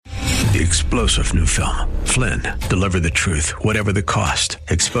The explosive new film, Flynn, deliver the truth, whatever the cost,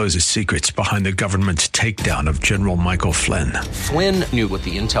 exposes secrets behind the government's takedown of General Michael Flynn. Flynn knew what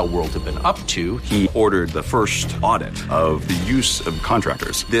the intel world had been up to. He ordered the first audit of the use of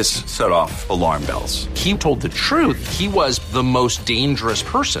contractors. This set off alarm bells. He told the truth. He was the most dangerous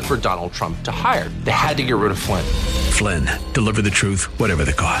person for Donald Trump to hire. They had to get rid of Flynn. Flynn, deliver the truth, whatever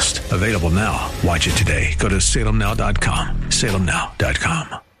the cost. Available now. Watch it today. Go to salemnow.com.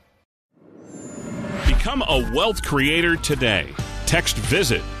 salemnow.com. Become a wealth creator today. Text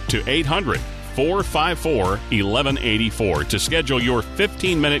VISIT to 800-454-1184 to schedule your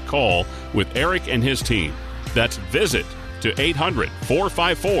 15-minute call with Eric and his team. That's VISIT to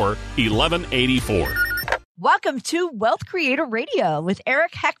 800-454-1184. Welcome to Wealth Creator Radio with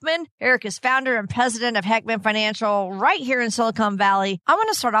Eric Heckman. Eric is founder and president of Heckman Financial right here in Silicon Valley. I want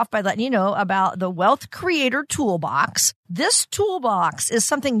to start off by letting you know about the Wealth Creator Toolbox. This toolbox is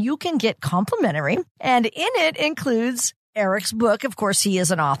something you can get complimentary, and in it includes Eric's book. Of course, he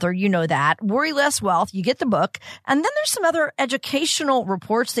is an author. You know that. Worry Less Wealth. You get the book. And then there's some other educational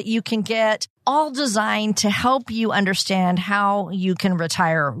reports that you can get, all designed to help you understand how you can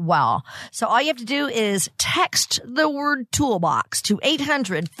retire well. So all you have to do is text the word toolbox to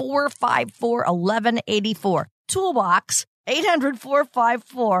 800-454-1184. Toolbox.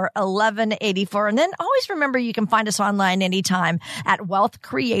 800-454-1184. And then always remember you can find us online anytime at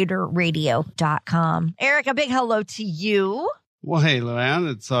wealthcreatorradio.com. Eric, a big hello to you. Well, hey,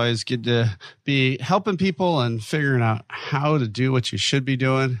 Luann, it's always good to be helping people and figuring out how to do what you should be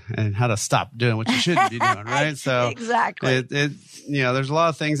doing and how to stop doing what you shouldn't be doing, right? So exactly. There's a lot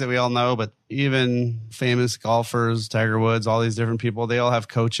of things that we all know, but even famous golfers, Tiger Woods, all these different people, they all have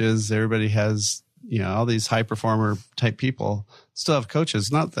coaches. Everybody has, all these high performer type people still have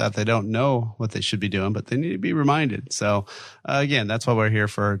coaches. Not that they don't know what they should be doing, but they need to be reminded. So again, that's what we're here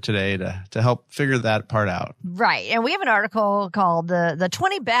for today, to help figure that part out. Right. And we have an article called the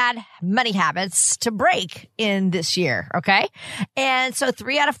 20 Bad Money Habits to Break in this year. Okay. And so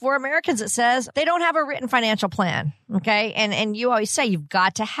 3 out of 4 Americans, it says they don't have a written financial plan. Okay. And you always say you've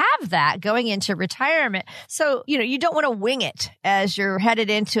got to have that going into retirement. So, you don't want to wing it as you're headed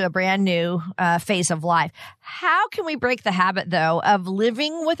into a brand new phase of life. How can we break the habit, though, of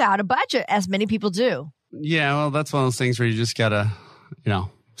living without a budget, as many people do? Yeah, well, that's one of those things where you just got to,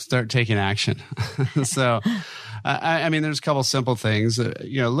 start taking action. So, I mean, there's a couple simple things.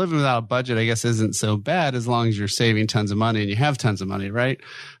 Living without a budget, I guess, isn't so bad as long as you're saving tons of money and you have tons of money, right?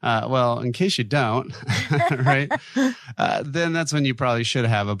 Well, in case you don't, right, then that's when you probably should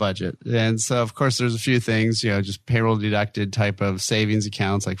have a budget. And so, of course, there's a few things, just payroll deducted type of savings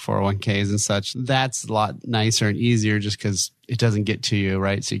accounts like 401ks and such. That's a lot nicer and easier just because it doesn't get to you,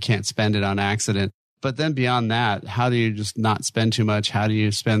 right? So you can't spend it on accident. But then beyond that, how do you just not spend too much? How do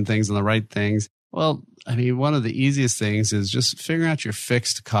you spend things on the right things? Well, I mean, one of the easiest things is just figuring out your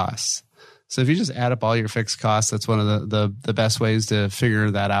fixed costs. So if you just add up all your fixed costs, that's one of the best ways to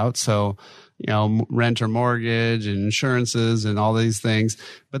figure that out. So, rent or mortgage and insurances and all these things.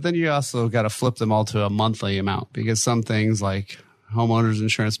 But then you also got to flip them all to a monthly amount, because some things like homeowners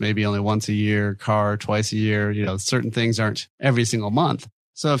insurance maybe only once a year, car twice a year, certain things aren't every single month.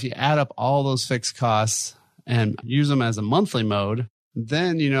 So if you add up all those fixed costs and use them as a monthly mode,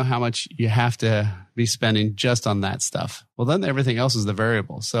 then you know how much you have to be spending just on that stuff. Well, then everything else is the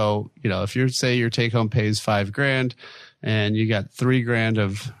variable. So, if you say your take home pays $5,000 and you got $3,000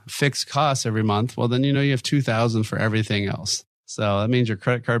 of fixed costs every month, well, then you have $2,000 for everything else. So that means your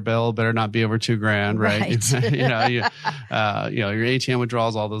credit card bill better not be over $2,000, right? Your ATM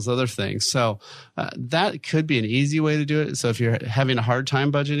withdrawals, all those other things. So that could be an easy way to do it. So if you're having a hard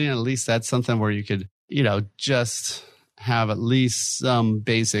time budgeting, at least that's something where you could, just have at least some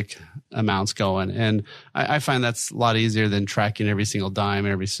basic amounts going. And I find that's a lot easier than tracking every single dime,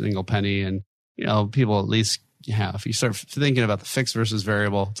 every single penny. And, people at least if you start thinking about the fixed versus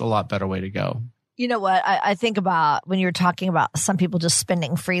variable, it's a lot better way to go. You know what? I think about when you're talking about some people just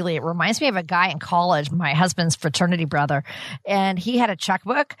spending freely. It reminds me of a guy in college, my husband's fraternity brother, and he had a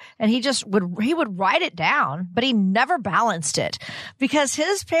checkbook and he would write it down, but he never balanced it because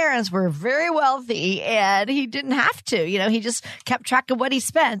his parents were very wealthy and he didn't have to. He just kept track of what he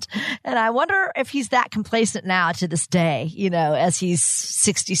spent. And I wonder if he's that complacent now to this day, as he's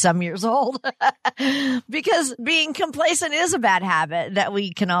 60 some years old, because being complacent is a bad habit that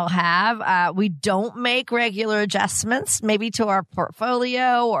we can all have. We don't make regular adjustments, maybe to our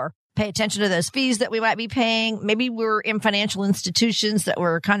portfolio, or pay attention to those fees that we might be paying. Maybe we're in financial institutions that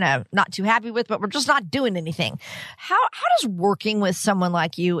we're kind of not too happy with, but we're just not doing anything. How does working with someone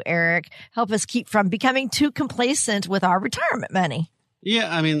like you, Eric, help us keep from becoming too complacent with our retirement money?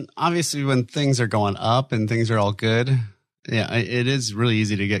 Yeah, I mean, obviously when things are going up and things are all good, yeah, it is really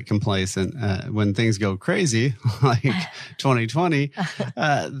easy to get complacent. When things go crazy, like 2020,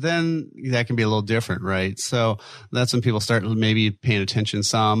 then that can be a little different, right? So that's when people start maybe paying attention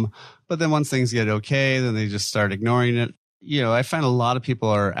some. But then once things get okay, then they just start ignoring it. I find a lot of people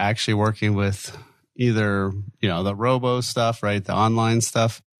are actually working with either, the robo stuff, right? The online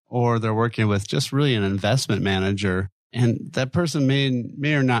stuff, or they're working with just really an investment manager. And that person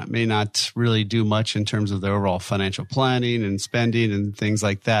may or may not really do much in terms of their overall financial planning and spending and things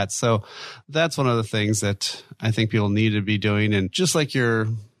like that. So that's one of the things that I think people need to be doing. And just like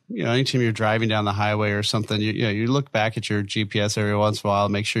anytime you're driving down the highway or something, you look back at your GPS every once in a while,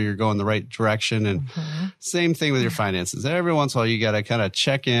 make sure you're going the right direction. And same thing with your finances. Every once in a while, you got to kind of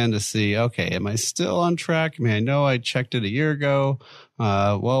check in to see, okay, am I still on track? I mean, I know I checked it a year ago.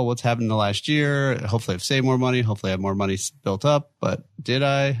 What's happened in the last year? Hopefully I've saved more money. Hopefully I have more money built up, but did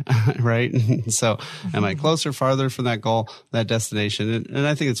I? Right? So am I closer, farther from that goal, that destination? And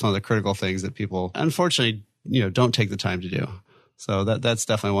I think it's one of the critical things that people, unfortunately, don't take the time to do. So that's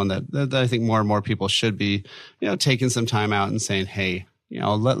definitely one that I think more and more people should be, taking some time out and saying, hey,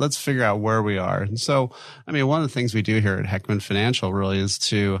 let's figure out where we are. And so, I mean, one of the things we do here at Heckman Financial really is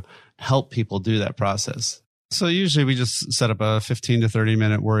to help people do that process. So usually we just set up a 15 to 30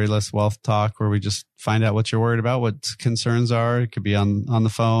 minute worry less wealth talk where we just find out what you're worried about, what concerns are. It could be on the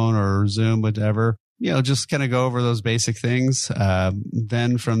phone or Zoom, whatever. Just kind of go over those basic things.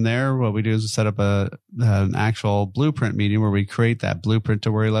 Then from there, what we do is set up an actual blueprint meeting where we create that blueprint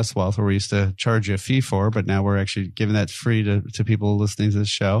to worry less wealth, where we used to charge you a fee for, but now we're actually giving that free to people listening to this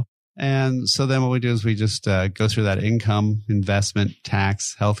show. And so then what we do is we just go through that income, investment,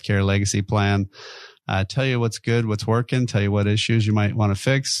 tax, healthcare, legacy plan, tell you what's good, what's working, tell you what issues you might want to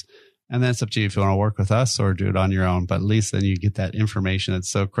fix. And then it's up to you if you want to work with us or do it on your own. But at least then you get that information that's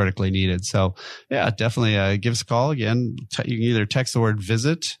so critically needed. So yeah, definitely give us a call. Again, you can either text the word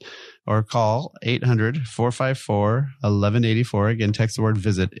visit or call 800-454-1184. Again, text the word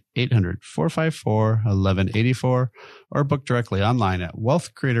visit 800-454-1184 or book directly online at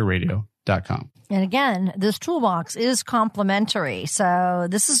wealthcreatorradio.com. And again, this toolbox is complimentary. So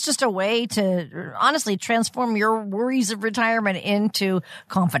this is just a way to honestly transform your worries of retirement into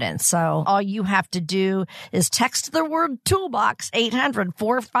confidence. So all you have to do is text the word toolbox,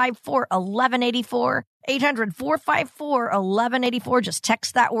 800-454-1184. 800-454-1184. Just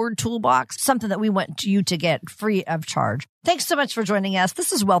text that word toolbox, something that we want you to get free of charge. Thanks so much for joining us.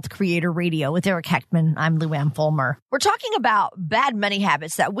 This is Wealth Creator Radio with Eric Heckman. I'm Lou Ann Fulmer. We're talking about bad money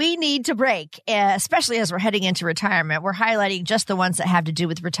habits that we need to break, especially as we're heading into retirement. We're highlighting just the ones that have to do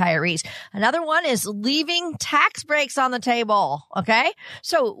with retirees. Another one is leaving tax breaks on the table. Okay.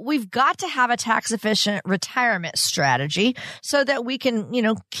 So we've got to have a tax efficient retirement strategy so that we can,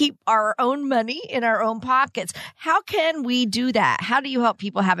 keep our own money in our own pockets. How can we do that? How do you help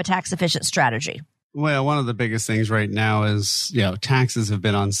people have a tax efficient strategy? Well, one of the biggest things right now is, taxes have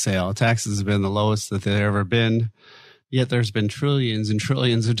been on sale. Taxes have been the lowest that they've ever been. Yet there's been trillions and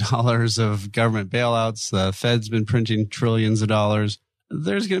trillions of dollars of government bailouts. The Fed's been printing trillions of dollars.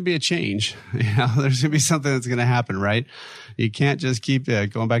 There's going to be a change. There's going to be something that's going to happen, right? You can't just keep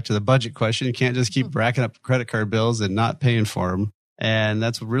going back to the budget question. You can't just keep racking up credit card bills and not paying for them. And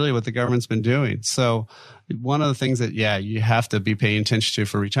that's really what the government's been doing. So one of the things that, you have to be paying attention to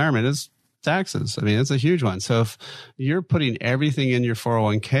for retirement is taxes. I mean, it's a huge one. So if you're putting everything in your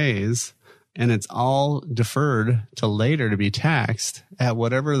 401ks and it's all deferred to later to be taxed at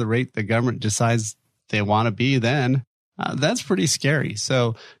whatever the rate the government decides they want to be, then that's pretty scary.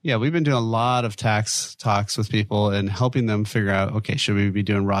 So we've been doing a lot of tax talks with people and helping them figure out, okay, should we be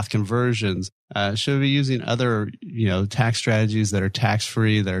doing Roth conversions? Should we be using other, tax strategies that are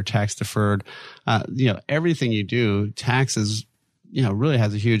tax-free, that are tax-deferred? Everything you do, taxes, really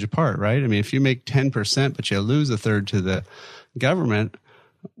has a huge part, right? I mean, if you make 10%, but you lose a third to the government,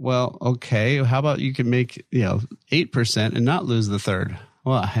 well, okay, how about you can make, 8% and not lose the third?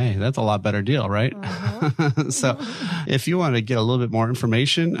 Well, hey, that's a lot better deal, right? So if you want to get a little bit more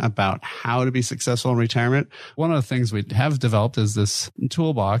information about how to be successful in retirement, one of the things we have developed is this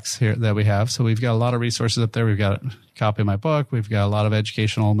toolbox here that we have. So we've got a lot of resources up there. We've got a copy of my book. We've got a lot of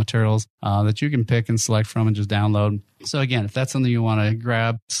educational materials that you can pick and select from and just download. So again, if that's something you want to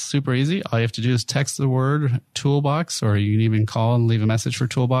grab, it's super easy. All you have to do is text the word toolbox, or you can even call and leave a message for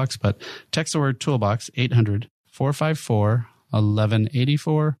toolbox, but text the word toolbox,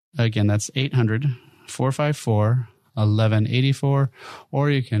 800-454-1184. Again, that's 800-454-1184,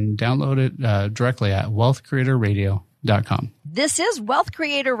 or you can download it directly at wealthcreatorradio.com. This is Wealth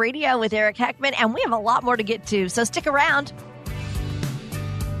Creator Radio with Eric Heckman, and we have a lot more to get to, so stick around.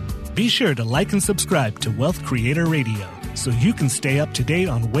 Be sure to like and subscribe to Wealth Creator Radio so you can stay up to date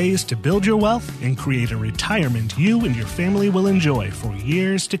on ways to build your wealth and create a retirement you and your family will enjoy for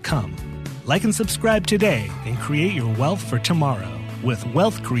years to come. Like and subscribe today and create your wealth for tomorrow with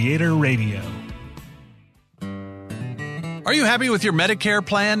Wealth Creator Radio. Are you happy with your Medicare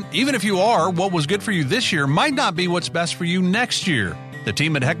plan? Even if you are, what was good for you this year might not be what's best for you next year. The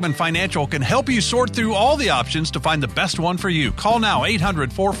team at Heckman Financial can help you sort through all the options to find the best one for you. Call now,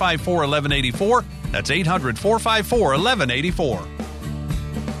 800-454-1184. That's 800-454-1184.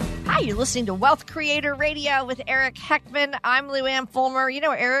 Hi, you're listening to Wealth Creator Radio with Eric Heckman. I'm Lou Ann Fulmer. You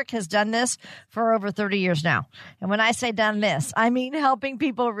know, Eric has done this for over 30 years now. And when I say done this, I mean helping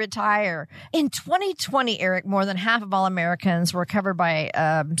people retire. In 2020, Eric, more than half of all Americans were covered by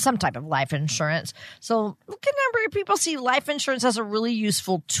some type of life insurance. So a good number of people see life insurance as a really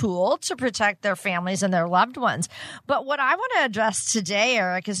useful tool to protect their families and their loved ones. But what I want to address today,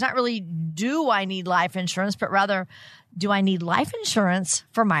 Eric, is not really do I need life insurance, but rather, do I need life insurance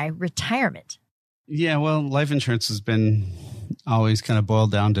for my retirement? Yeah, well, life insurance has been always kind of boiled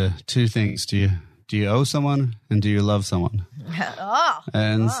down to two things. Do you owe someone, and do you love someone?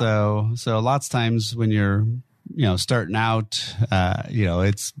 So lots of times when you're starting out,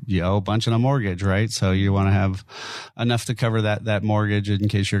 it's you owe a bunch on a mortgage, right? So you want to have enough to cover that mortgage in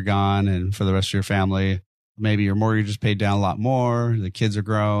case you're gone and for the rest of your family. Maybe your mortgage is paid down a lot more. The kids are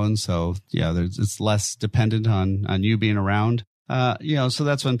grown. So, it's less dependent on you being around. So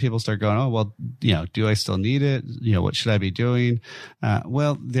that's when people start going, oh, well, do I still need it? What should I be doing?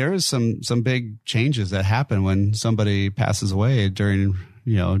 Well, there is some big changes that happen when somebody passes away during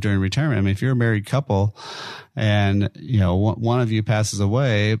retirement. I mean, if you're a married couple and, one of you passes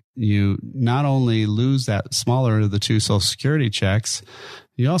away, you not only lose that smaller of the two Social Security checks,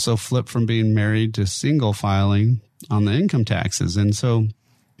 you also flip from being married to single filing on the income taxes. And so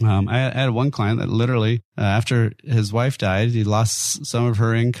I had one client that literally, after his wife died, he lost some of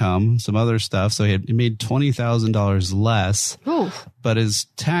her income, some other stuff. So he made $20,000 less, but his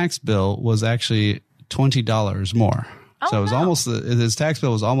tax bill was actually $20 more. So it was almost, his tax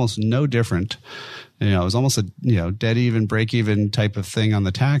bill was almost no different. It was almost a, dead even, break even type of thing on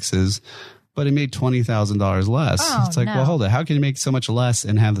the taxes, but he made $20,000 less. It's like, well, hold it. How can you make so much less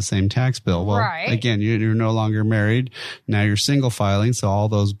and have the same tax bill? Well, again, you're no longer married. Now you're single filing. So all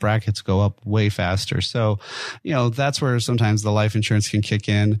those brackets go up way faster. So, that's where sometimes the life insurance can kick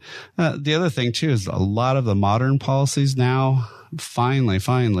in. The other thing too is a lot of the modern policies now,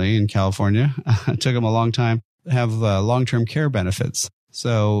 finally in California, it took them a long time, have long-term care benefits.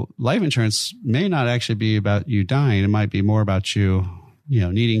 So life insurance may not actually be about you dying. It might be more about you,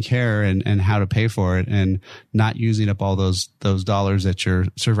 needing care and how to pay for it and not using up all those dollars that your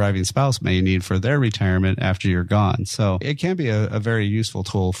surviving spouse may need for their retirement after you're gone. So it can be a very useful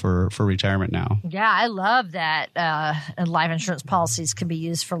tool for retirement now. Yeah, I love that life insurance policies can be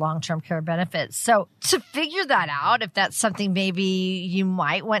used for long-term care benefits. So to figure that out, if that's something maybe you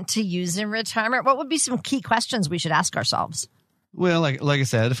might want to use in retirement, what would be some key questions we should ask ourselves? Well, like I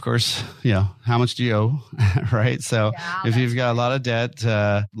said, of course, how much do you owe, right? So if you've got a lot of debt,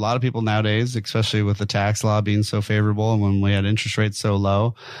 a lot of people nowadays, especially with the tax law being so favorable and when we had interest rates so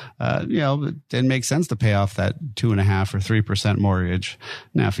low, it didn't make sense to pay off that 2.5% or 3% mortgage.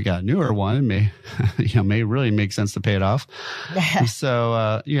 Now, if you got a newer one, it may, may really make sense to pay it off.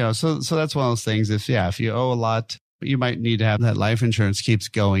 So, so that's one of those things. If you owe a lot, you might need to have that life insurance keeps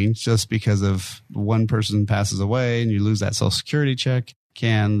going just because of one person passes away and you lose that Social Security check.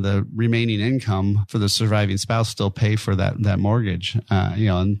 Can the remaining income for the surviving spouse still pay for that mortgage?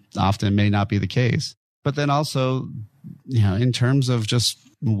 And often it may not be the case. But then also, in terms of just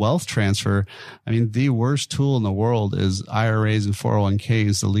wealth transfer, I mean, the worst tool in the world is IRAs and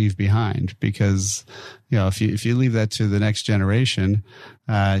 401ks to leave behind because, if you leave that to the next generation,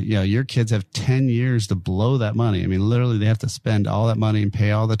 your kids have 10 years to blow that money. I mean, literally they have to spend all that money and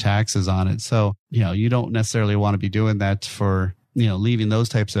pay all the taxes on it. So, you don't necessarily want to be doing that for, leaving those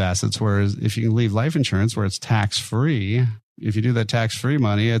types of assets. Whereas if you can leave life insurance where it's tax free, if you do that tax-free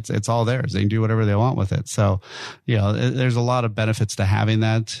money, it's all theirs. They can do whatever they want with it. So, there's a lot of benefits to having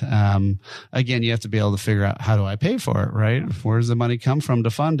that. Again, you have to be able to figure out, how do I pay for it, right? Where does the money come from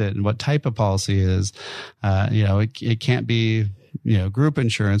to fund it and what type of policy it is? It can't be, group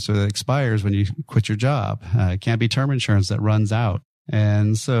insurance that expires when you quit your job. It can't be term insurance that runs out.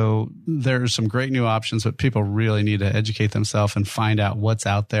 And so there's some great new options, but people really need to educate themselves and find out what's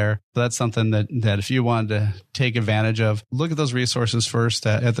out there. So that's something that if you wanted to take advantage of, look at those resources first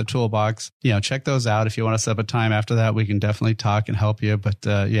at the toolbox. Check those out. If you want to set up a time after that, we can definitely talk and help you. But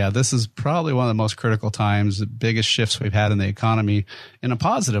this is probably one of the most critical times, the biggest shifts we've had in the economy in a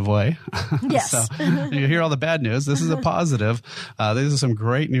positive way. Yes. So you hear all the bad news. This is a positive. These are some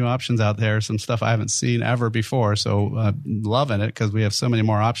great new options out there, some stuff I haven't seen ever before. So loving it because we have so many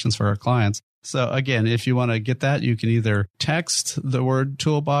more options for our clients. So again, if you want to get that, you can either text the word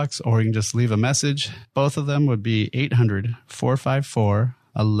toolbox or you can just leave a message. Both of them would be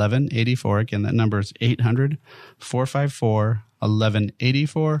 800-454-1184. Again, that number is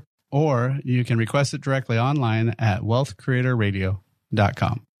 800-454-1184. Or you can request it directly online at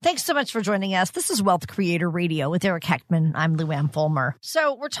wealthcreatorradio.com. Thanks so much for joining us. This is Wealth Creator Radio with Eric Heckman. I'm Lou Ann Fulmer.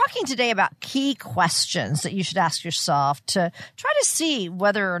 So we're talking today about key questions that you should ask yourself to try to see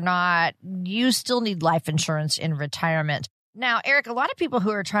whether or not you still need life insurance in retirement. Now, Eric, a lot of people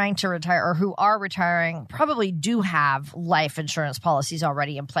who are trying to retire or who are retiring probably do have life insurance policies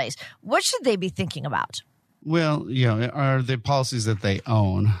already in place. What should they be thinking about? Well, are the policies that they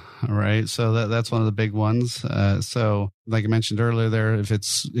own, right? So that's one of the big ones. So like I mentioned earlier there, if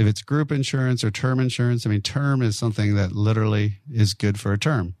it's group insurance or term insurance, term is something that literally is good for a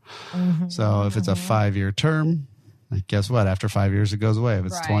term. Mm-hmm. So if it's a 5-year term, guess what? After 5 years, it goes away. If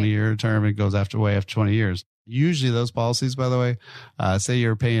it's a 20-year term, it goes after 20 years. Usually those policies, by the way, say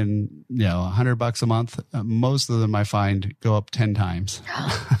you're paying, $100 a month, most of them I find go up 10 times.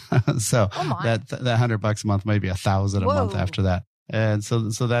 So that $100 a month might be $1,000 a month after that. And so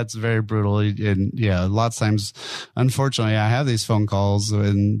that's very brutal. And lots of times, unfortunately, I have these phone calls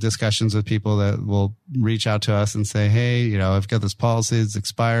and discussions with people that will reach out to us and say, hey, I've got this policy, it's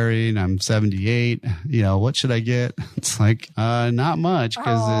expiring. I'm 78. What should I get? It's like, not much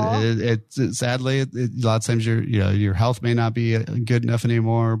because it sadly, a lot of times your health may not be good enough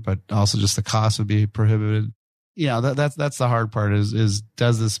anymore, but also just the cost would be prohibited. That's the hard part is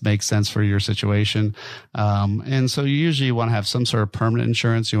does this make sense for your situation? And so you usually want to have some sort of permanent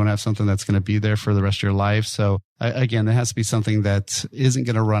insurance. You want to have something that's going to be there for the rest of your life. So again, it has to be something that isn't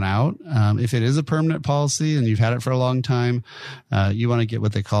going to run out. If it is a permanent policy and you've had it for a long time, you want to get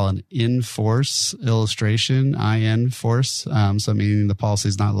what they call an in-force illustration, in-force. So meaning the policy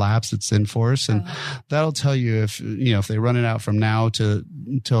is not lapsed, it's in force. And that'll tell you if they run it out from now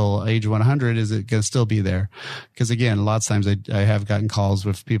till age 100, is it going to still be there? Because again, a lot of times I have gotten calls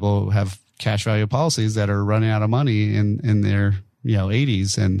with people who have cash value policies that are running out of money in their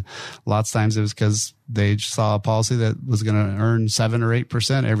 80s, and lots of times it was because they saw a policy that was going to earn 7 or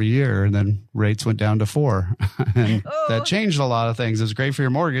 8% every year, and then rates went down to 4%, and that changed a lot of things. It was great for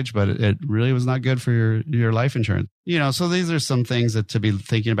your mortgage, but it really was not good for your life insurance. So these are some things that to be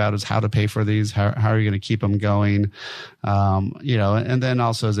thinking about is how to pay for these. How are you going to keep them going? And then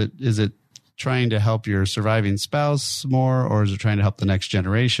also is it trying to help your surviving spouse more, or is it trying to help the next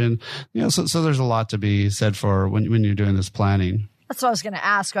generation? So there's a lot to be said for when you're doing this planning. That's what I was going to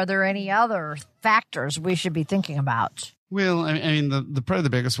ask. Are there any other factors we should be thinking about? Well, the probably the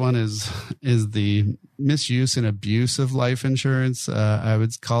biggest one is the misuse and abuse of life insurance. I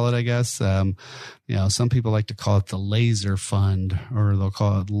would call it, I guess. Some people like to call it the laser fund, or they'll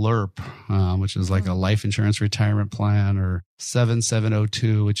call it LIRP, which is like a life insurance retirement plan, or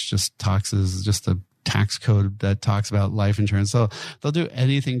 7702, which just is just a tax code that talks about life insurance. So they'll do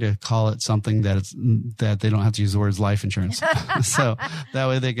anything to call it something that they don't have to use the words life insurance. So that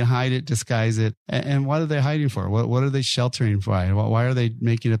way they can hide it, disguise it. And what are they hiding for? What are they sheltering by? Why are they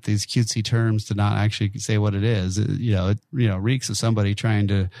making up these cutesy terms to not actually say what it is? It reeks of somebody trying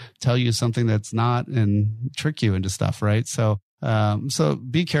to tell you something that's not and trick you into stuff, right? So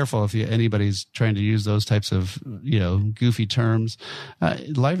be careful if anybody's trying to use those types of, goofy terms.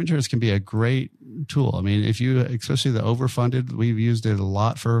 Life insurance can be a great tool. Especially the overfunded, we've used it a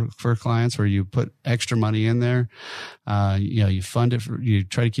lot for clients where you put extra money in there. You fund it you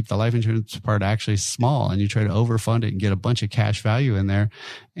try to keep the life insurance part actually small, and you try to overfund it and get a bunch of cash value in there.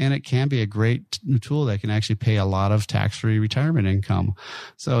 And it can be a great tool that can actually pay a lot of tax-free retirement income.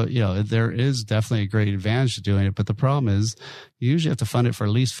 So, there is definitely a great advantage to doing it. But the problem is you usually have to fund it for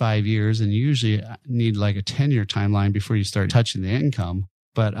at least 5 years, and you usually need like a 10-year timeline before you start touching the income.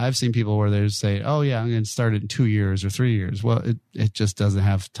 But I've seen people where they say, oh, yeah, I'm going to start it in 2 years or 3 years. Well, it just doesn't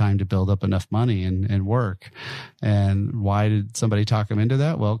have time to build up enough money and work. And why did somebody talk them into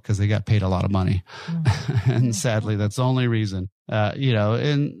that? Well, because they got paid a lot of money. And sadly, that's the only reason.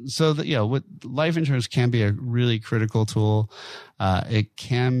 And so with life insurance can be a really critical tool. It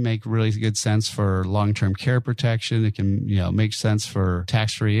can make really good sense for long-term care protection. It can, make sense for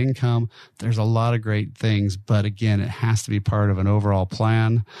tax-free income. There's a lot of great things, but again, it has to be part of an overall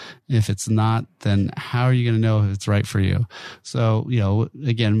plan. If it's not, then how are you going to know if it's right for you? So,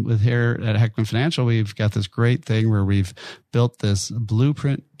 again, with here at Heckman Financial, we've got this great thing where we've built this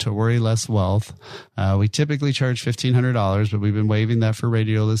blueprint to worry less wealth. We typically charge $1,500, but we've been waiving that for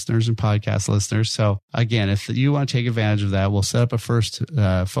radio listeners and podcast listeners. So again, if you want to take advantage of that, we'll set up a first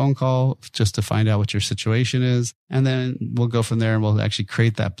phone call just to find out what your situation is. And then we'll go from there and we'll actually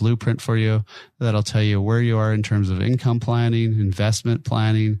create that blueprint for you that'll tell you where you are in terms of income planning, investment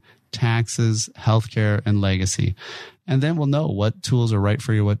planning, taxes, healthcare, and legacy. And then we'll know what tools are right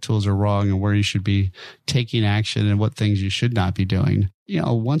for you, what tools are wrong, and where you should be taking action and what things you should not be doing.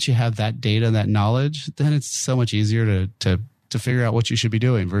 Once you have that data, that knowledge, then it's so much easier to figure out what you should be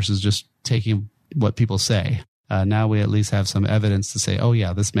doing versus just taking what people say. Now we at least have some evidence to say, oh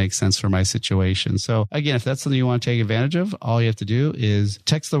yeah, this makes sense for my situation. So again, if that's something you want to take advantage of, all you have to do is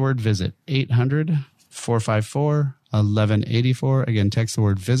text the word VISIT, 800-454-1184. Again, text the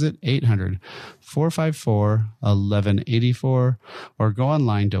word VISIT, 800-454-1184, or go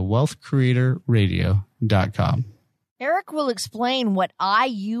online to wealthcreatorradio.com. Eric will explain what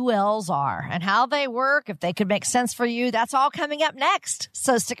IULs are and how they work, if they could make sense for you. That's all coming up next.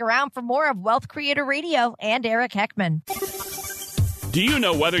 So stick around for more of Wealth Creator Radio and Eric Heckman. Do you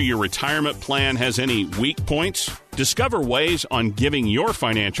know whether your retirement plan has any weak points? Discover ways on giving your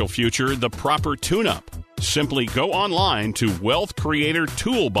financial future the proper tune-up. Simply go online to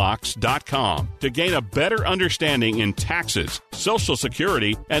wealthcreatortoolbox.com to gain a better understanding in taxes, Social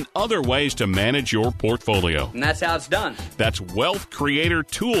Security, and other ways to manage your portfolio. And that's how it's done. That's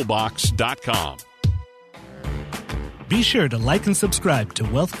wealthcreatortoolbox.com. Be sure to like and subscribe to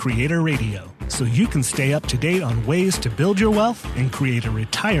Wealth Creator Radio so you can stay up to date on ways to build your wealth and create a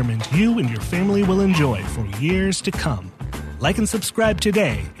retirement you and your family will enjoy for years to come. Like and subscribe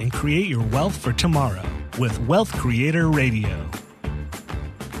today and create your wealth for tomorrow with Wealth Creator Radio.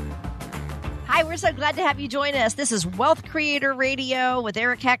 Hi, we're so glad to have you join us. This is Wealth Creator Radio with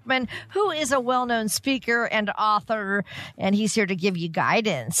Eric Heckman, who is a well-known speaker and author, and he's here to give you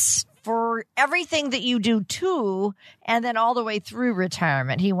guidance for everything that you do to and then all the way through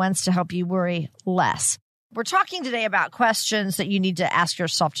retirement. He wants to help you worry less. We're talking today about questions that you need to ask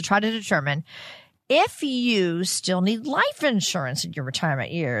yourself to try to determine if you still need life insurance in your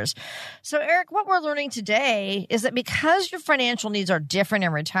retirement years. So, Eric, what we're learning today is that because your financial needs are different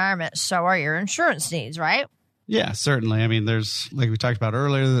in retirement, so are your insurance needs, right? Yeah, certainly. I mean, there's, like we talked about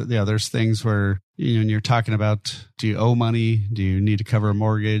earlier, there's things where, when you're talking about, do you owe money? Do you need to cover a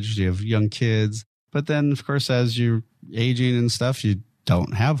mortgage? Do you have young kids? But then, of course, as you're aging and stuff, you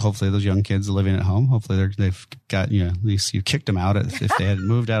don't have, hopefully, those young kids living at home. Hopefully they've got, at least you kicked them out if they hadn't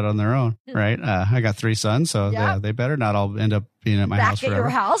moved out on their own, right? I got 3 sons, so they better not all end up being at my house forever. Back at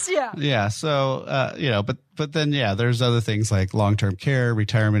your house, yeah. Yeah, so, but then, there's other things like long-term care,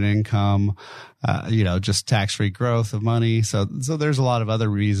 retirement income, just tax-free growth of money. So there's a lot of other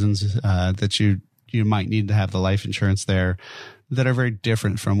reasons that you might need to have the life insurance there that are very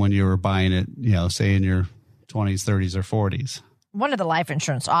different from when you were buying it, say in your 20s, 30s, or 40s. One of the life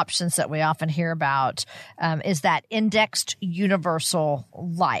insurance options that we often hear about is that indexed universal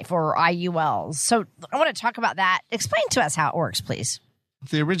life, or IULs. So I want to talk about that. Explain to us how it works, please.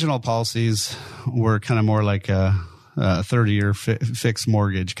 The original policies were kind of more like a 30-year fixed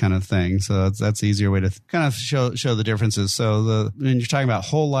mortgage kind of thing. So that's the easier way to kind of show the differences. So when you're talking about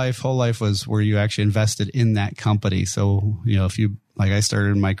whole life was where you actually invested in that company. So, if you, like I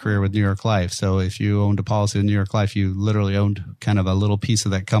started my career with New York Life. So if you owned a policy with New York Life, you literally owned kind of a little piece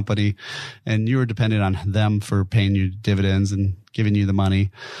of that company, and you were dependent on them for paying you dividends and giving you the money.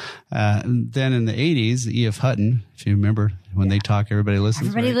 Then in the 80s, E.F. Hutton, if you remember, when they talk, everybody listens.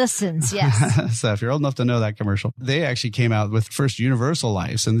 Everybody listens, yes. So if you're old enough to know that commercial, they actually came out with first universal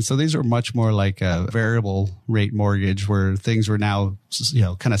lives. And so these are much more like a variable rate mortgage where things were now,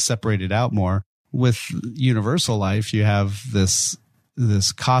 kind of separated out more. With universal life, you have this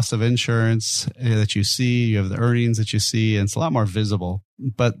cost of insurance that you see, you have the earnings that you see, and it's a lot more visible.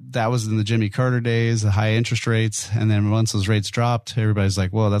 But that was in the Jimmy Carter days, the high interest rates. And then once those rates dropped, everybody's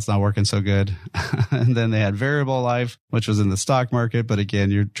like, whoa, that's not working so good. And then they had variable life, which was in the stock market. But again,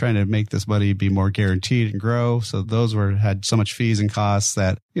 you're trying to make this money be more guaranteed and grow. So those had so much fees and costs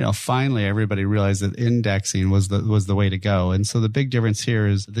that, finally everybody realized that indexing was the way to go. And so the big difference here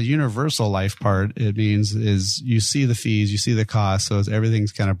is the universal life part. It means is you see the fees, you see the costs. So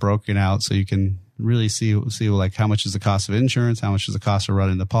everything's kind of broken out so you can really see like how much is the cost of insurance, how much is the cost of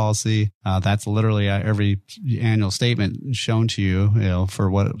running the policy. That's literally every annual statement shown to you, for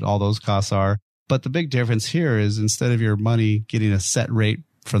what all those costs are. But the big difference here is instead of your money getting a set rate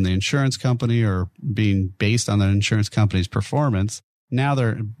from the insurance company or being based on the insurance company's performance, now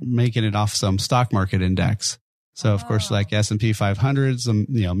they're making it off some stock market index. So of course, like S&P 500 is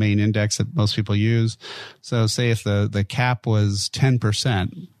the main index that most people use. So say if the cap was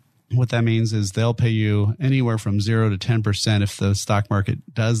 10%, what that means is they'll pay you anywhere from 0 to 10% if the stock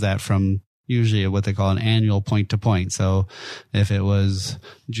market does that from usually what they call an annual point to point. So if it was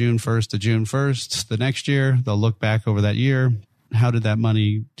June 1st to June 1st the next year, they'll look back over that year. How did that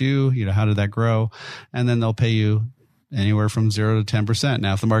money do? How did that grow? And then they'll pay you anywhere from 0 to 10%.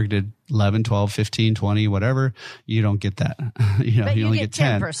 Now, if the market did 11, 12, 15, 20, whatever, you don't get that. You only get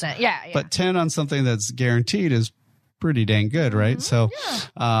 10%. Yeah. But 10 on something that's guaranteed is pretty dang good, right? So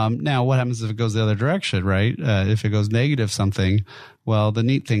now what happens if it goes the other direction, right? If it goes negative something, well, the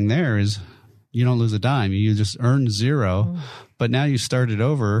neat thing there is you don't lose a dime. You just earn 0, but now you started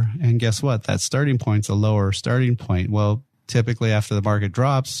over, and guess what? That starting point's a lower starting point. Well, typically after the market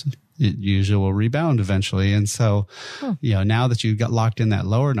drops, it usually will rebound eventually. And so, now that you've got locked in that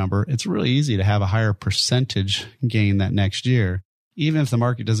lower number, it's really easy to have a higher percentage gain that next year. Even if the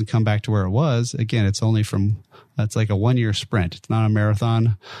market doesn't come back to where it was, again, it's like a 1-year sprint. It's not a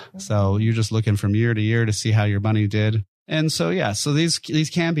marathon. So you're just looking from year to year to see how your money did. And so, so these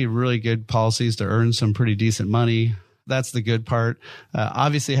can be really good policies to earn some pretty decent money. That's the good part.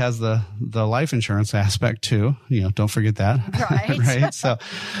 Obviously has the life insurance aspect too. Don't forget that. Right. Right. So,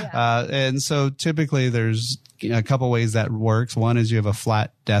 and so typically there's a couple ways that works. One is you have a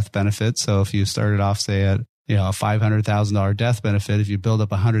flat death benefit. So if you started off, say at, a $500,000 death benefit, if you build up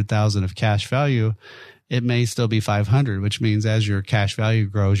 $100,000 of cash value, it may still be 500, which means as your cash value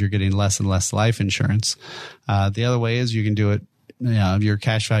grows, you're getting less and less life insurance. The other way is you can do it, your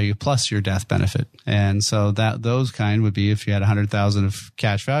cash value plus your death benefit. And so those kind would be if you had 100,000 of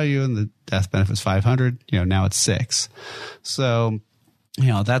cash value and the death benefit is 500, now it's 6. So,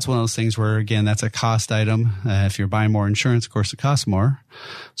 that's one of those things where, again, that's a cost item. If you're buying more insurance, of course, it costs more.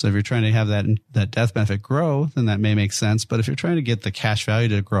 So if you're trying to have that death benefit grow, then that may make sense. But if you're trying to get the cash value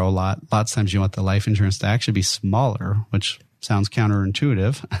to grow a lot, lots of times you want the life insurance to actually be smaller, which sounds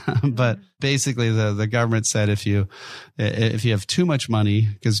counterintuitive. But basically the government said if you have too much money,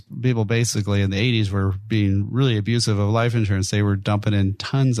 because people basically in the 80s were being really abusive of life insurance, they were dumping in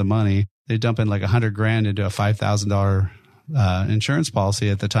tons of money. They dump in like $100,000 into a $5,000 insurance policy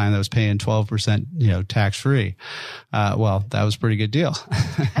at the time that was paying 12%, tax free. Well, that was a pretty good deal.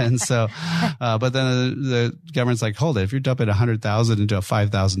 And so, but then the government's like, hold it. If you're dumping $100,000 into a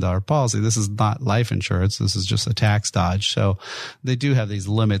 $5,000 policy, this is not life insurance. This is just a tax dodge. So they do have these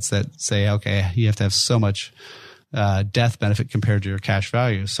limits that say, okay, you have to have so much death benefit compared to your cash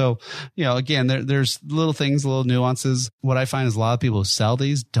value. So, again, there's little things, little nuances. What I find is a lot of people who sell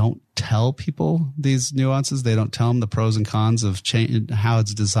these don't tell people these nuances. They don't tell them the pros and cons of how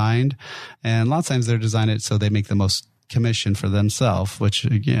it's designed. And a lot of times they're designing it so they make the most commission for themselves, which,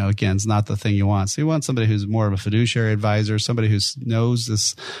 again, is not the thing you want. So you want somebody who's more of a fiduciary advisor, somebody who knows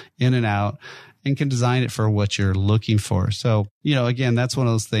this in and out and can design it for what you're looking for. So, again, that's one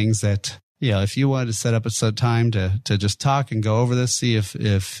of those things that, if you wanted to set up a time to just talk and go over this, see if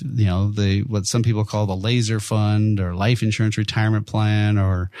what some people call the laser fund or life insurance retirement plan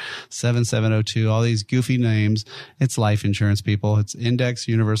or 7702, all these goofy names, it's life insurance, people. It's index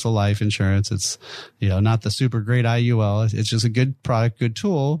universal life insurance. It's, not the super great IUL. It's just a good product, good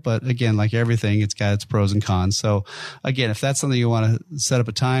tool. But again, like everything, it's got its pros and cons. So again, if that's something you want to set up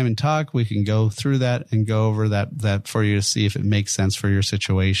a time and talk, we can go through that and go over that for you to see if it makes sense for your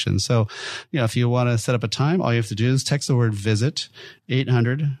situation. So, if you want to set up a time, all you have to do is text the word visit,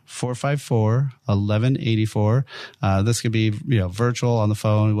 800-454-1184. This could be, virtual, on the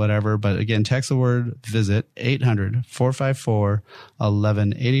phone, whatever. But again, text the word visit,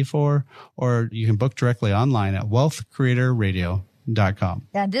 800-454-1184, or you can book directly online at wealthcreatorradio.com.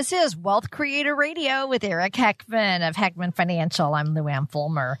 And this is Wealth Creator Radio with Eric Heckman of Heckman Financial. I'm Lou Ann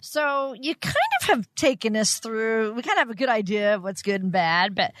Fulmer. So you kind of have taken us through, we kind of have a good idea of what's good and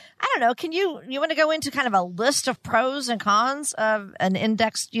bad, but I don't know, you want to go into kind of a list of pros and cons of an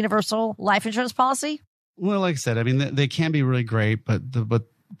indexed universal life insurance policy? Well, like I said, I mean, they can be really great, but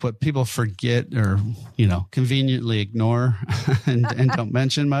what people forget or, conveniently ignore and don't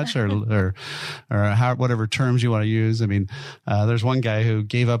mention much or whatever terms you want to use. I mean, there's one guy who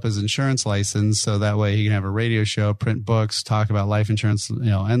gave up his insurance license so that way he can have a radio show, print books, talk about life insurance,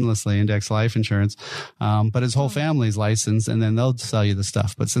 endlessly, index life insurance. But his whole family's licensed, and then they'll sell you the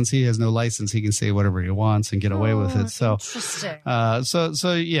stuff. But since he has no license, he can say whatever he wants and get away with it. So,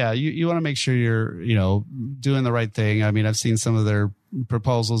 you want to make sure you're, doing the right thing. I mean, I've seen some of their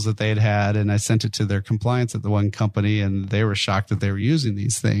proposals that they had, and I sent it to their compliance at the one company, and they were shocked that they were using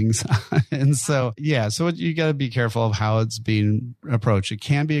these things. And so you got to be careful of how it's being approached. It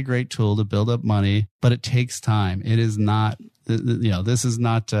can be a great tool to build up money, but it takes time. It is not, this is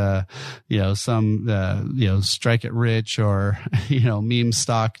not, some, strike it rich or, meme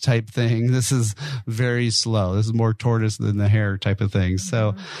stock type thing. This is very slow. This is more tortoise than the hare type of thing.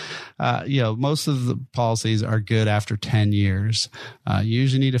 So, most of the policies are good after 10 years. You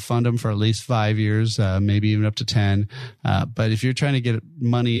usually need to fund them for at least 5 years, maybe even up to 10. But if you're trying to get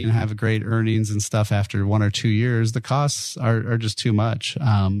money and have great earnings and stuff after 1 or 2 years, the costs are just too much,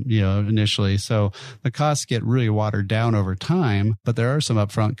 initially. So the costs get really watered down over time, but there are some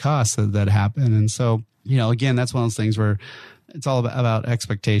upfront costs that happen. And so, again, that's one of those things where it's all about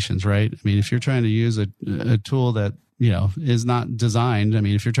expectations, right? I mean, if you're trying to use a tool that, is not designed. I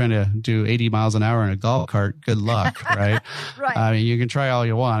mean, if you're trying to do 80 miles an hour in a golf cart, good luck, right? Right. I mean, you can try all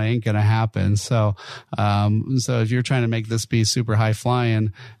you want. It ain't going to happen. So if you're trying to make this be super high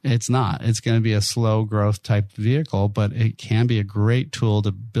flying, it's not. It's going to be a slow growth type vehicle, but it can be a great tool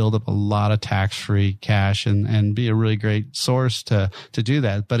to build up a lot of tax-free cash and be a really great source to do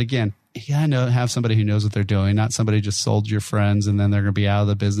that. But again, you gotta have somebody who knows what they're doing, not somebody just sold your friends and then they're going to be out of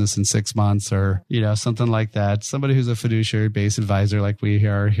the business in 6 months or, something like that. Somebody who's a fiduciary based advisor like we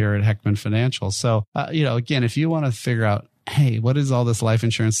are here at Heckman Financial. So, again, if you want to figure out, hey, what is all this life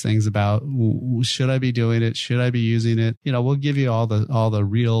insurance things about? Should I be doing it? Should I be using it? We'll give you all the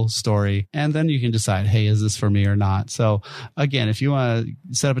real story, and then you can decide, hey, is this for me or not? So again, if you want to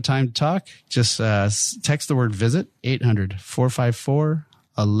set up a time to talk, just text the word visit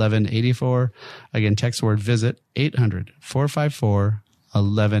 800-454-1184. Again, text the word visit 800-454-1184,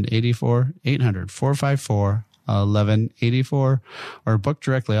 800-454-1184, or book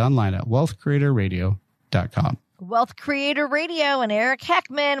directly online at wealthcreatorradio.com. Wealth Creator Radio and Eric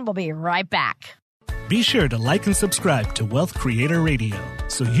Heckman will be right back. Be sure to like and subscribe to Wealth Creator Radio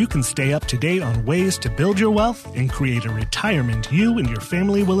so you can stay up to date on ways to build your wealth and create a retirement you and your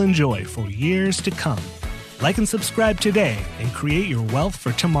family will enjoy for years to come. Like and subscribe today and create your wealth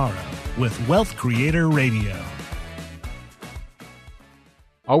for tomorrow with Wealth Creator Radio.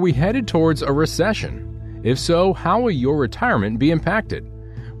 Are we headed towards a recession? If so, how will your retirement be impacted?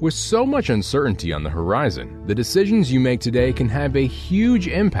 With so much uncertainty on the horizon, the decisions you make today can have a huge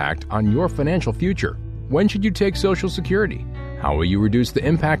impact on your financial future. When should you take Social Security? How will you reduce the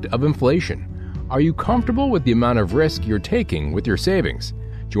impact of inflation? Are you comfortable with the amount of risk you're taking with your savings?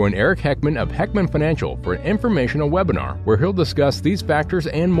 Join Eric Heckman of Heckman Financial for an informational webinar where he'll discuss these factors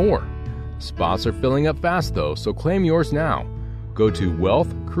and more. Spots are filling up fast though, so claim yours now. Go to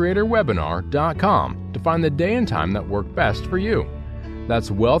wealthcreatorwebinar.com to find the day and time that work best for you. That's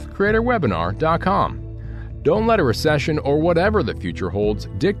wealthcreatorwebinar.com. Don't let a recession or whatever the future holds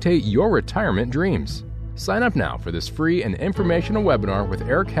dictate your retirement dreams. Sign up now for this free and informational webinar with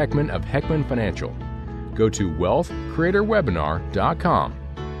Eric Heckman of Heckman Financial. Go to wealthcreatorwebinar.com.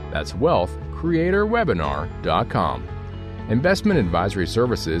 That's wealthcreatorwebinar.com. Investment advisory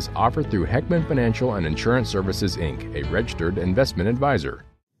services offered through Heckman Financial and Insurance Services, Inc., a registered investment advisor.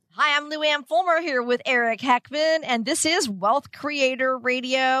 Hi, I'm Lou Ann Fulmer here with Eric Heckman, and this is Wealth Creator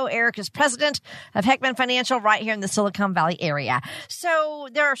Radio. Eric is president of Heckman Financial right here in the Silicon Valley area. So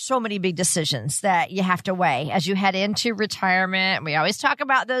there are so many big decisions that you have to weigh as you head into retirement. We always talk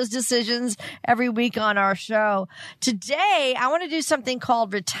about those decisions every week on our show. Today, I want to do something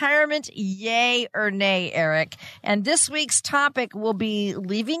called Retirement Yay or Nay, Eric. And this week's topic will be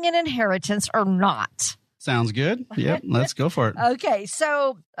leaving an inheritance or not. Sounds good. Yep, let's go for it. Okay,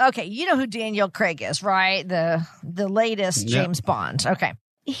 so you know who Daniel Craig is, right? The latest James Bond. Okay.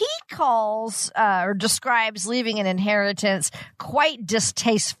 He calls or describes leaving an inheritance quite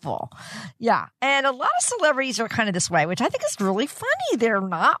distasteful. Yeah. And a lot of celebrities are kind of this way, which I think is really funny. They're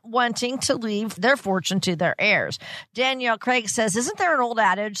not wanting to leave their fortune to their heirs. Daniel Craig says, isn't there an old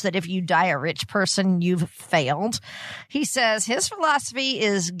adage that if you die a rich person, you've failed? He says his philosophy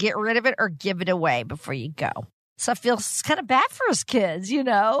is get rid of it or give it away before you go. So I feel kind of bad for his kids,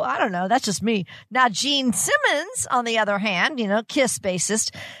 I don't know. That's just me. Now, Gene Simmons, on the other hand, KISS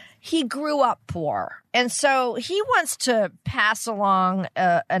bassist, he grew up poor. And so he wants to pass along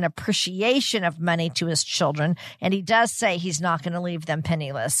an appreciation of money to his children. And he does say he's not going to leave them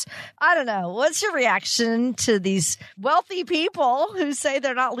penniless. I don't know. What's your reaction to these wealthy people who say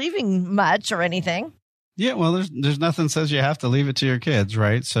they're not leaving much or anything? Yeah, well, there's nothing says you have to leave it to your kids,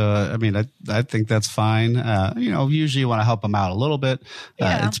 right? So, I mean, I think that's fine. Usually you want to help them out a little bit.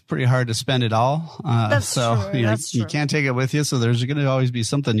 Yeah. It's pretty hard to spend it all. That's true. You can't take it with you. So there's going to always be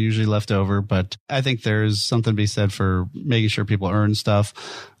something usually left over. But I think there's something to be said for making sure people earn stuff.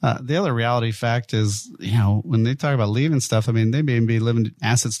 The other reality fact is, when they talk about leaving stuff, I mean, they may be living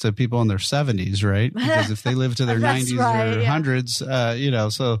assets to people in their 70s, right? Because if they live to their 90s or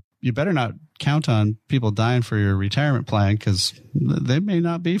 100s, so you better not count on people dying for your retirement plan because they may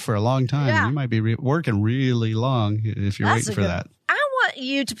not be for a long time. Yeah. You might be working really long if you're waiting for that. I want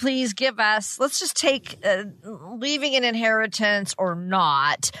you to please give us, let's just take leaving an inheritance or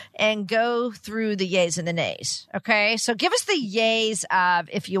not and go through the yays and the nays. Okay. So give us the yays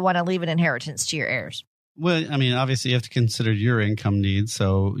of if you want to leave an inheritance to your heirs. Well, I mean, obviously you have to consider your income needs.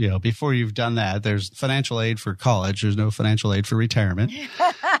 So, before you've done that, there's financial aid for college. There's no financial aid for retirement.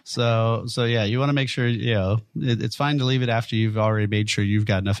 So yeah, you want to make sure, it's fine to leave it after you've already made sure you've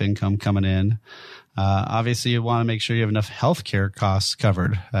got enough income coming in. Obviously you want to make sure you have enough healthcare costs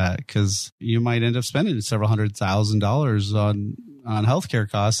covered, because you might end up spending several $100,000 on healthcare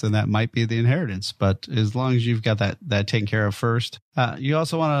costs, and that might be the inheritance. But as long as you've got that taken care of first, you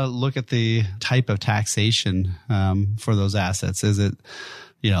also want to look at the type of taxation for those assets. Is it,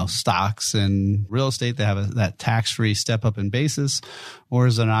 stocks and real estate that have that tax-free step up in basis, or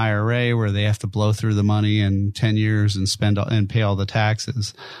is it an IRA where they have to blow through the money in 10 years and pay all the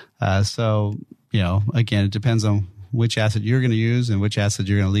taxes? So, again, it depends on which asset you're going to use and which asset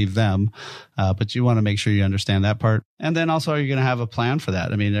you're going to leave them. But you want to make sure you understand that part. And then also, are you going to have a plan for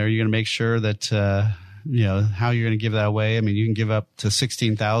that? I mean, are you going to make sure that, how you're going to give that away? I mean, you can give up to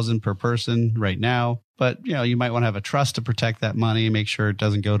 $16,000 per person right now. But, you might want to have a trust to protect that money, make sure it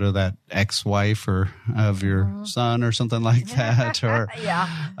doesn't go to that ex-wife or of your son or something like that, or,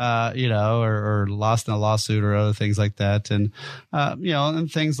 or lost in a lawsuit or other things like that. And,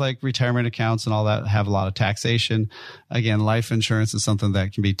 and things like retirement accounts and all that have a lot of taxation. Again, life insurance is something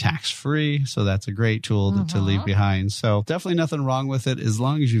that can be tax-free. So that's a great tool to leave behind. So definitely nothing wrong with it as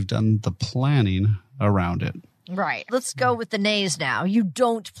long as you've done the planning around it. Right. Let's go with the nays now. You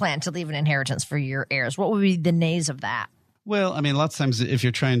don't plan to leave an inheritance for your heirs. What would be the nays of that? Well, I mean, lots of times if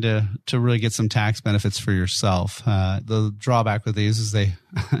you're trying to really get some tax benefits for yourself, the drawback with these is they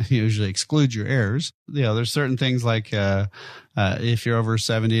usually exclude your heirs. There's certain things like if you're over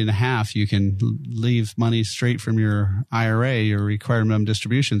 70 and a half, you can leave money straight from your IRA, your required minimum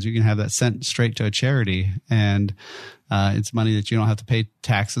distributions. You can have that sent straight to a charity, and it's money that you don't have to pay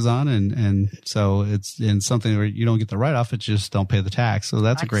taxes on. And so it's in something where you don't get the write-off, it's just don't pay the tax. So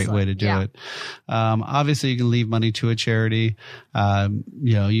that's a great way to do it. Obviously, you can leave money to a charity.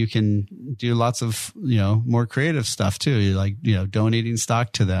 You can do lots of, more creative stuff too, like, donating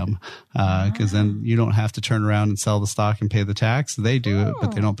stock to them, because then you don't have to turn around and sell the stock and pay the tax. They do it,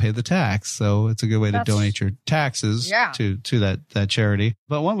 but they don't pay the tax. So it's a good way to donate your taxes to that charity.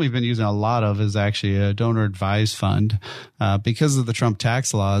 But one we've been using a lot of is actually a donor advised fund. Because of the Trump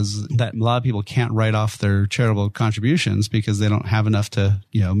tax laws, that a lot of people can't write off their charitable contributions because they don't have enough to,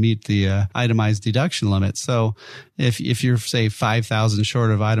 meet the itemized deduction limit. So if you're, say, $5,000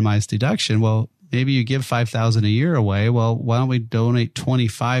 short of itemized deduction, well, maybe you give $5,000 a year away. Well, why don't we donate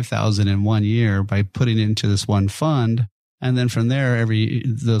 $25,000 in 1 year by putting it into this one fund? And then from there,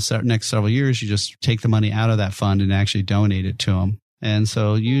 those next several years, you just take the money out of that fund and actually donate it to them. And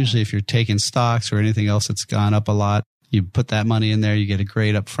so usually if you're taking stocks or anything else that's gone up a lot, you put that money in there, you get a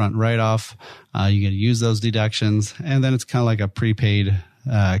great upfront write-off. You get to use those deductions. And then it's kind of like a prepaid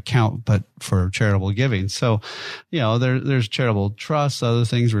account, but for charitable giving. So, there's charitable trusts, other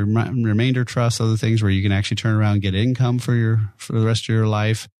things, remainder trusts, other things where you can actually turn around and get income for the rest of your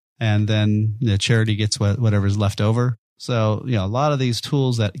life. And then the charity gets whatever's left over. So, a lot of these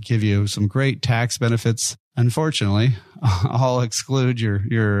tools that give you some great tax benefits, unfortunately, all exclude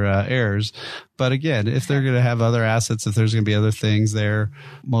your heirs. But again, if they're going to have other assets, if there's going to be other things there,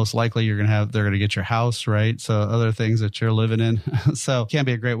 most likely they're going to get your house, right? So other things that you're living in. So it can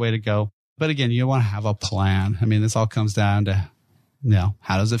be a great way to go. But again, you want to have a plan. I mean, this all comes down to,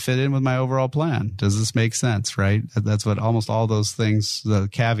 how does it fit in with my overall plan? Does this make sense, right? That's what almost all those things, the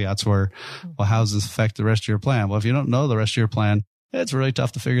caveats were, well, how does this affect the rest of your plan? Well, if you don't know the rest of your plan, it's really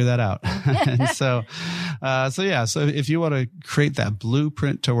tough to figure that out. And so if you want to create that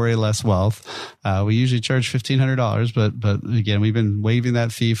blueprint to worry less wealth, we usually charge $1,500, but again, we've been waiving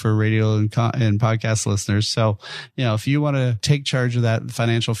that fee for radio and podcast listeners. So, if you want to take charge of that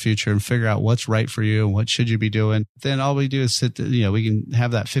financial future and figure out what's right for you and what should you be doing, then all we do is we can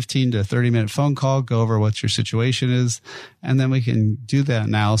have that 15 to 30 minute phone call, go over what your situation is, and then we can do that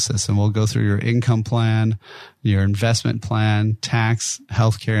analysis, and we'll go through your income plan, your investment plan, tax,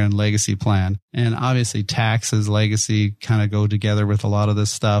 healthcare, and legacy plan. And obviously taxes, legacy kind of go together with a lot of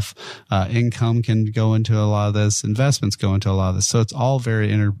this stuff. Income can go into a lot of this. Investments go into a lot of this. So it's all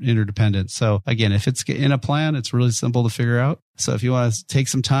very interdependent. So again, if it's in a plan, it's really simple to figure out. So if you want to take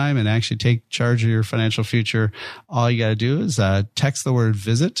some time and actually take charge of your financial future, all you got to do is text the word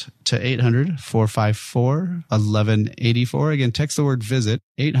VISIT to 800-454-1184. Again, text the word VISIT,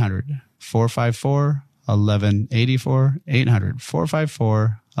 800-454-1184,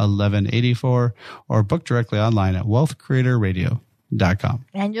 800-454-1184, or book directly online at wealthcreatorradio.com.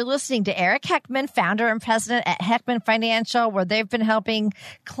 And you're listening to Eric Heckman, founder and president at Heckman Financial, where they've been helping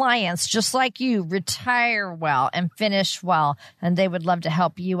clients just like you retire well and finish well. And they would love to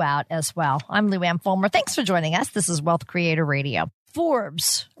help you out as well. I'm Lou Ann Fulmer. Thanks for joining us. This is Wealth Creator Radio.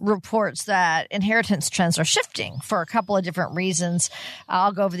 Forbes reports that inheritance trends are shifting for a couple of different reasons.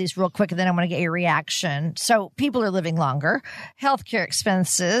 I'll go over these real quick and then I want to get your reaction. So people are living longer. Healthcare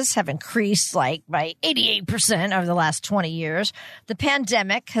expenses have increased by 88% over the last 20 years. The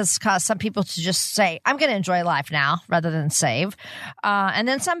pandemic has caused some people to just say, I'm going to enjoy life now rather than save. And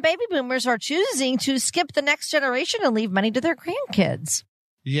then some baby boomers are choosing to skip the next generation and leave money to their grandkids.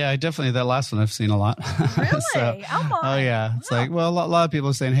 Yeah, definitely. That last one I've seen a lot. Really? Oh, yeah. It's a lot of people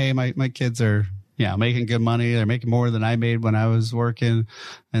are saying, hey, my kids are making good money. They're making more than I made when I was working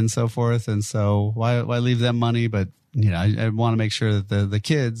and so forth. And so why leave them money? But, I want to make sure that the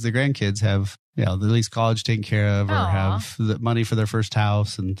grandkids have, at least college taken care of or have the money for their first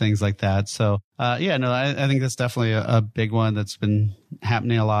house and things like that. So, I think that's definitely a big one that's been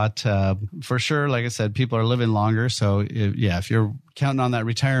happening a lot. For sure, like I said, people are living longer. So, if you're counting on that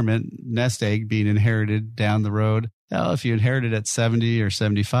retirement nest egg being inherited down the road, if you inherited at 70 or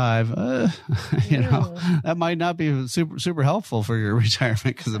 75, that might not be super, super helpful for your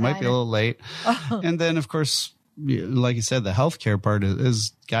retirement because it might be a little late. And then, of course, like you said, the healthcare part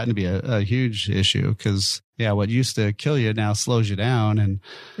has gotten to be a huge issue because, what used to kill you now slows you down. And,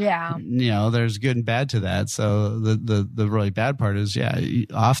 there's good and bad to that. So the really bad part is,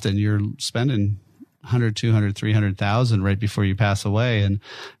 often you're spending 100, 200, 300,000 right before you pass away.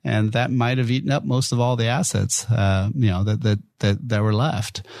 And that might have eaten up most of all the assets, that were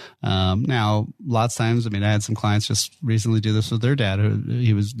left. Now, lots of times, I had some clients just recently do this with their dad.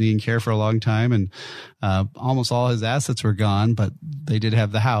 He was needing care for a long time and, almost all his assets were gone, but they did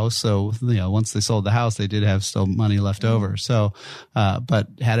have the house. So, once they sold the house, they did have still money left over. So, but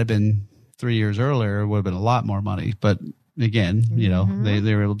had it been 3 years earlier, it would have been a lot more money. But again,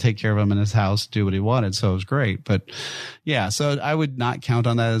 they were able to take care of him in his house, do what he wanted. So it was great. But so I would not count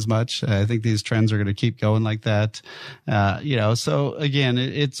on that as much. I think these trends are going to keep going like that. So again,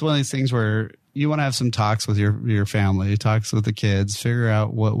 it's one of these things where you want to have some talks with your family, talks with the kids, figure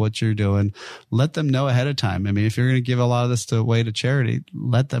out what you're doing. Let them know ahead of time. If you're going to give a lot of this away to charity,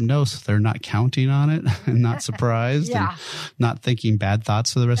 let them know so they're not counting on it and not surprised and not thinking bad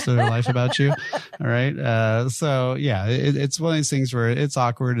thoughts for the rest of their life about you. All right. It's one of these things where it's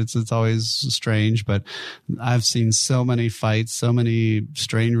awkward. It's always strange, but I've seen so many fights, so many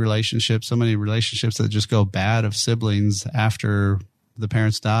strained relationships, so many relationships that just go bad of siblings after the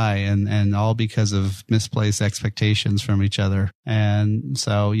parents die and all because of misplaced expectations from each other. And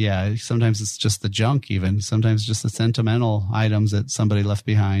so, sometimes it's just the junk even, sometimes just the sentimental items that somebody left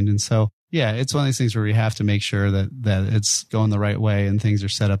behind. And so, it's one of these things where we have to make sure that it's going the right way and things are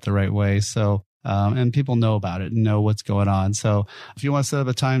set up the right way. So, and people know about it and know what's going on. So if you want to set up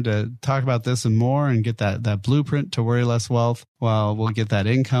a time to talk about this and more and get that blueprint to worry less wealth, well, we'll get that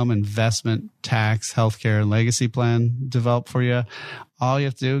income, investment, tax, healthcare, and legacy plan developed for you. All you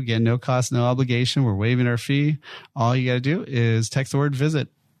have to do, again, no cost, no obligation. We're waiving our fee. All you got to do is text the word VISIT,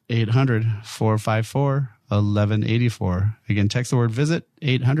 800-454-1184. Again, text the word VISIT,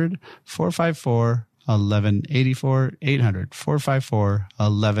 800-454-1184.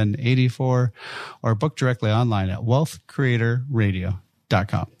 800-454-1184, or book directly online at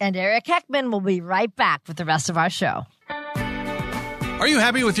wealthcreatorradio.com. And Eric Heckman will be right back with the rest of our show. Are you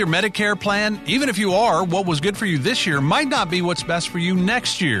happy with your Medicare plan? Even if you are, what was good for you this year might not be what's best for you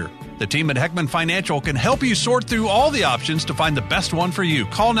next year. The team at Heckman Financial can help you sort through all the options to find the best one for you.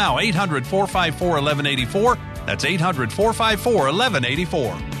 Call now, 800-454-1184. That's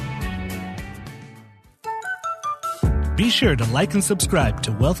 800-454-1184. Be sure to like and subscribe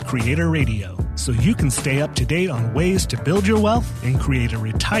to Wealth Creator Radio so you can stay up to date on ways to build your wealth and create a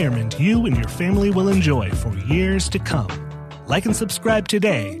retirement you and your family will enjoy for years to come. Like and subscribe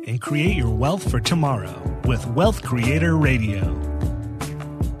today and create your wealth for tomorrow with Wealth Creator Radio.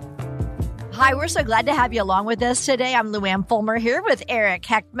 Hi, we're so glad to have you along with us today. I'm Luann Fulmer here with Eric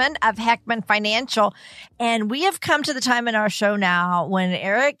Heckman of Heckman Financial. And we have come to the time in our show now when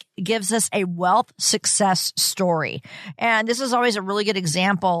Eric gives us a wealth success story. And this is always a really good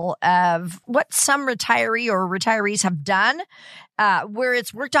example of what some retiree or retirees have done where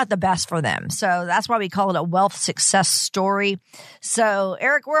it's worked out the best for them. So that's why we call it a wealth success story. So,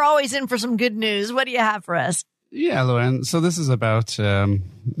 Eric, we're always in for some good news. What do you have for us? Yeah, Luann. So this is about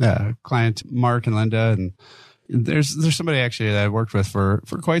client Mark and Linda, and there's somebody actually that I worked with for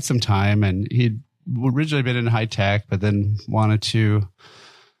quite some time, and he'd originally been in high tech, but then wanted to,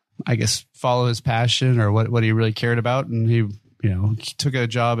 I guess, follow his passion or what he really cared about, and he took a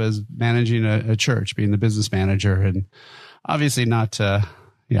job as managing a church, being the business manager, and obviously not.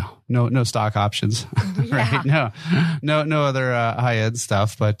 No stock options, right? No other high end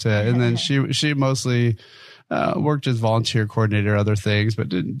stuff, but and then she mostly. Worked as volunteer coordinator, other things, but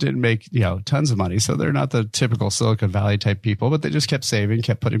didn't make tons of money. So they're not the typical Silicon Valley type people, but they just kept saving,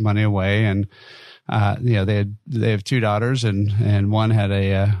 kept putting money away, and they have two daughters, and one had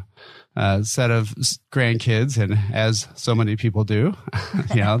a set of grandkids, and as so many people do,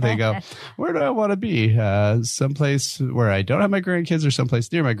 they go, where do I want to be? Someplace where I don't have my grandkids, or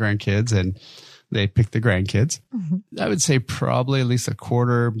someplace near my grandkids, and they pick the grandkids. Mm-hmm. I would say probably at least a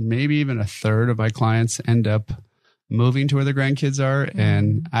quarter, maybe even a third of my clients end up moving to where the grandkids are. Mm-hmm.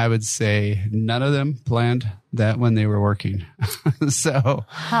 And I would say none of them planned that when they were working. So,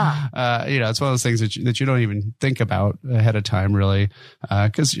 it's one of those things that you don't even think about ahead of time, really.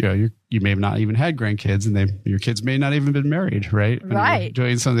 Cause you may have not even had grandkids, and your kids may not even been married, right? Right. When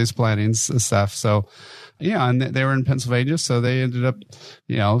doing some of these plannings and stuff. So, yeah, and they were in Pennsylvania, so they ended up,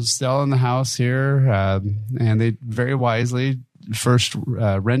 selling the house here, and they very wisely first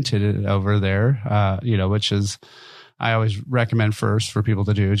rented it over there, which is I always recommend first for people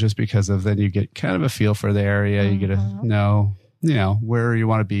to do, just because of then you get kind of a feel for the area, you get to know, where you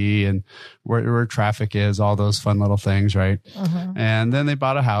want to be and where traffic is, all those fun little things, right? Mm-hmm. And then they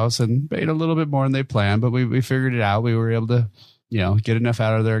bought a house and paid a little bit more than they planned, but we figured it out. We were able to, get enough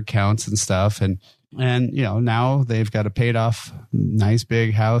out of their accounts and stuff, and now they've got a paid off nice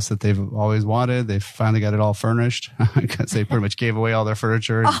big house that they've always wanted. They've finally got it all furnished because they pretty much gave away all their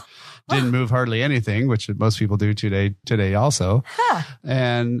furniture and didn't move hardly anything, which most people do today also. Huh.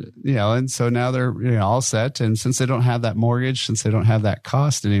 And, and so now they're all set. And since they don't have that mortgage, since they don't have that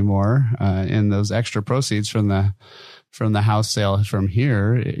cost anymore, and those extra proceeds from the house sale from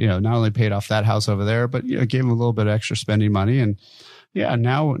here, not only paid off that house over there, but, gave them a little bit of extra spending money. And, yeah,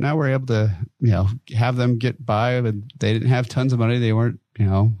 now we're able to, have them get by. They didn't have tons of money. They weren't,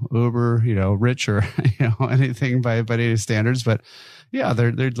 uber, rich or, anything by any standards. But yeah,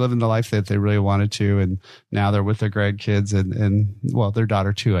 they're living the life that they really wanted to. And now they're with their grandkids and their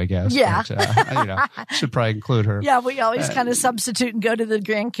daughter too, I guess. Yeah. But, should probably include her. Yeah, we always kind of substitute and go to the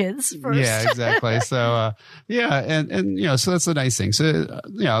grandkids first. Yeah, exactly. So, and so that's the nice thing. So,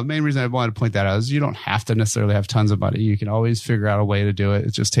 the main reason I wanted to point that out is you don't have to necessarily have tons of money. You can always figure out a way to do it.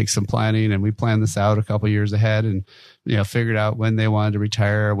 It just takes some planning, and we planned this out a couple of years ahead, and figured out when they wanted to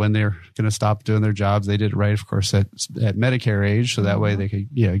retire, when they're going to stop doing their jobs. They did it right, of course, at Medicare age, so that way they could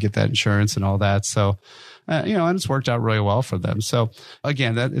get that insurance and all that. So and it's worked out really well for them. So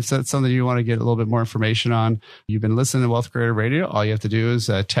again, if that's something you want to get a little bit more information on, you've been listening to Wealth Creator Radio. All you have to do is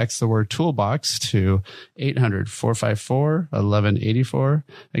text the word toolbox to 800-454-1184.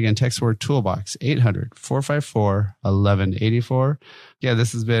 Again, text the word toolbox, 800-454-1184. Yeah,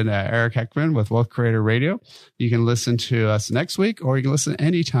 this has been Eric Heckman with Wealth Creator Radio. You can listen to us next week, or you can listen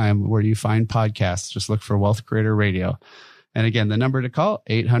anytime where you find podcasts. Just look for Wealth Creator Radio. And again, the number to call,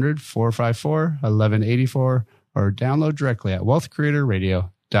 800-454-1184, or download directly at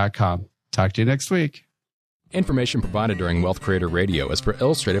wealthcreatorradio.com. Talk to you next week. Information provided during Wealth Creator Radio is for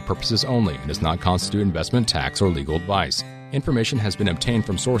illustrative purposes only and does not constitute investment, tax, or legal advice. Information has been obtained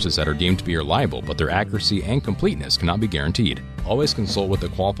from sources that are deemed to be reliable, but their accuracy and completeness cannot be guaranteed. Always consult with a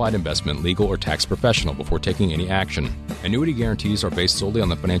qualified investment, legal, or tax professional before taking any action. Annuity guarantees are based solely on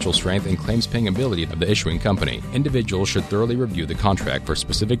the financial strength and claims-paying ability of the issuing company. Individuals should thoroughly review the contract for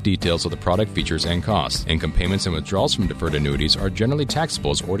specific details of the product features and costs. Income payments and withdrawals from deferred annuities are generally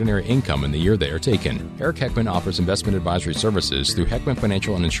taxable as ordinary income in the year they are taken. Eric Heckman offers investment advisory services through Heckman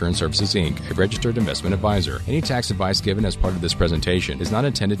Financial and Insurance Services, Inc., a registered investment advisor. Any tax advice given as part of this presentation is not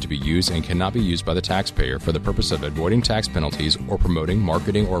intended to be used and cannot be used by the taxpayer for the purpose of avoiding tax penalties or promoting,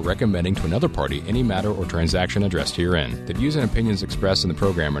 marketing, or recommending to another party any matter or transaction addressed herein. The views and opinions expressed in the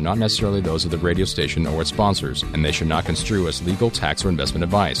program are not necessarily those of the radio station or its sponsors, and they should not construe as legal, tax, or investment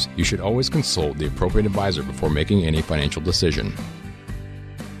advice. You should always consult the appropriate advisor before making any financial decision.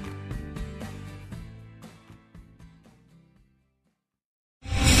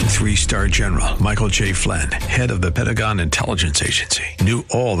 Three-star General Michael J. Flynn, head of the Pentagon Intelligence Agency, knew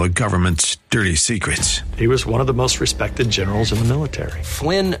all the government's dirty secrets. He was one of the most respected generals in the military.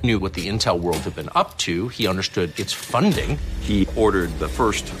 Flynn knew what the intel world had been up to. He understood its funding. He ordered the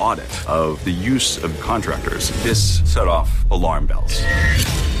first audit of the use of contractors. This set off alarm bells.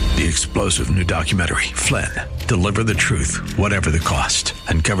 The explosive new documentary, Flynn, Deliver the Truth, Whatever the Cost,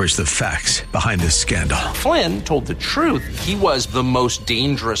 uncovers the facts behind this scandal. Flynn told the truth. He was the most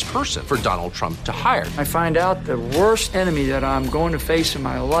dangerous person for Donald Trump to hire. I find out the worst enemy that I'm going to face in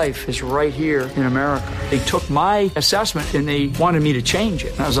my life is right here in America. They took my assessment and they wanted me to change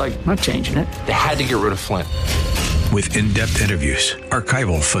it. And I was like, I'm not changing it. They had to get rid of Flynn. With in-depth interviews,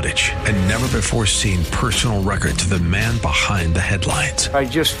 archival footage, and never-before-seen personal records of the man behind the headlines. I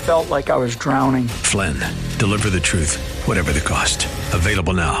just felt like I was drowning. Flynn, Deliver the Truth, Whatever the Cost.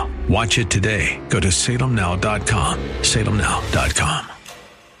 Available now. Watch it today. Go to salemnow.com. salemnow.com.